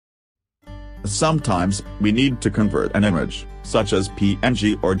sometimes we need to convert an image, such as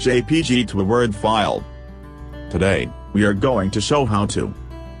PNG or JPG, to a Word file. Today, we are going to show how to.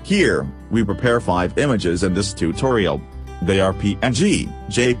 Here, we prepare 5 images in this tutorial. They are PNG,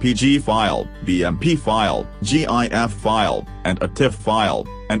 JPG file, BMP file, GIF file, and a TIFF file,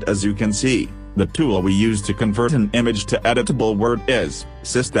 and as you can see, the tool we use to convert an image to editable Word is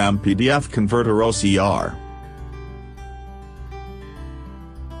Cisdem PDF Converter OCR.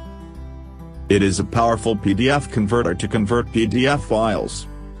 It is a powerful PDF converter to convert PDF files.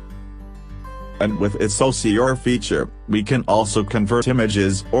 And with its OCR feature, we can also convert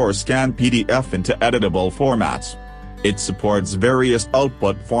images or scan PDF into editable formats. It supports various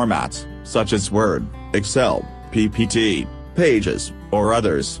output formats, such as Word, Excel, PPT, Pages, or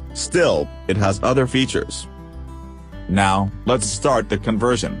others. Still, it has other features. Now, let's start the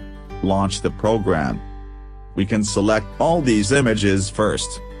conversion. Launch the program. We can select all these images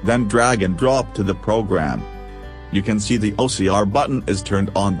first, then drag and drop to the program. You can see the OCR button is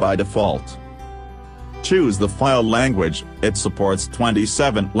turned on by default. Choose the file language, it supports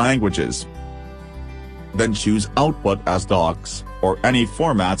 27 languages. Then choose Output as Docs, or any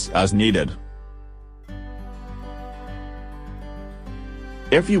formats as needed.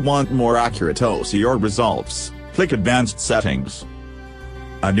 If you want more accurate OCR results, click Advanced Settings.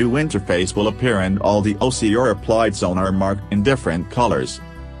 A new interface will appear and all the OCR applied zones are marked in different colors.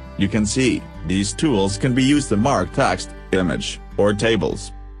 You can see, these tools can be used to mark text, image, or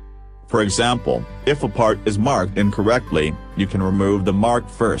tables. For example, if a part is marked incorrectly, you can remove the mark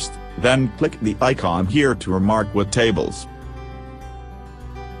first, then click the icon here to remark with tables.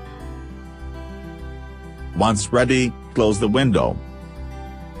 Once ready, close the window.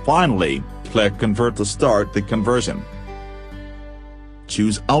 Finally, click Convert to start the conversion.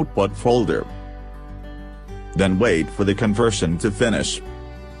 Choose Output folder. Then wait for the conversion to finish.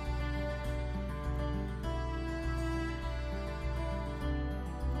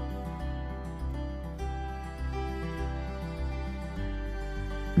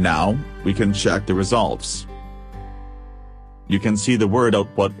 Now, we can check the results. You can see the Word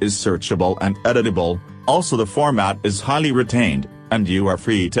output is searchable and editable, also the format is highly retained, and you are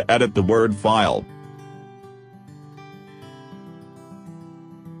free to edit the Word file.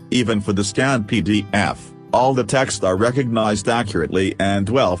 Even for the scanned PDF, all the text are recognized accurately and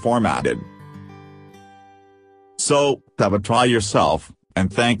well formatted. So, have a try yourself,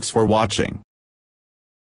 and thanks for watching.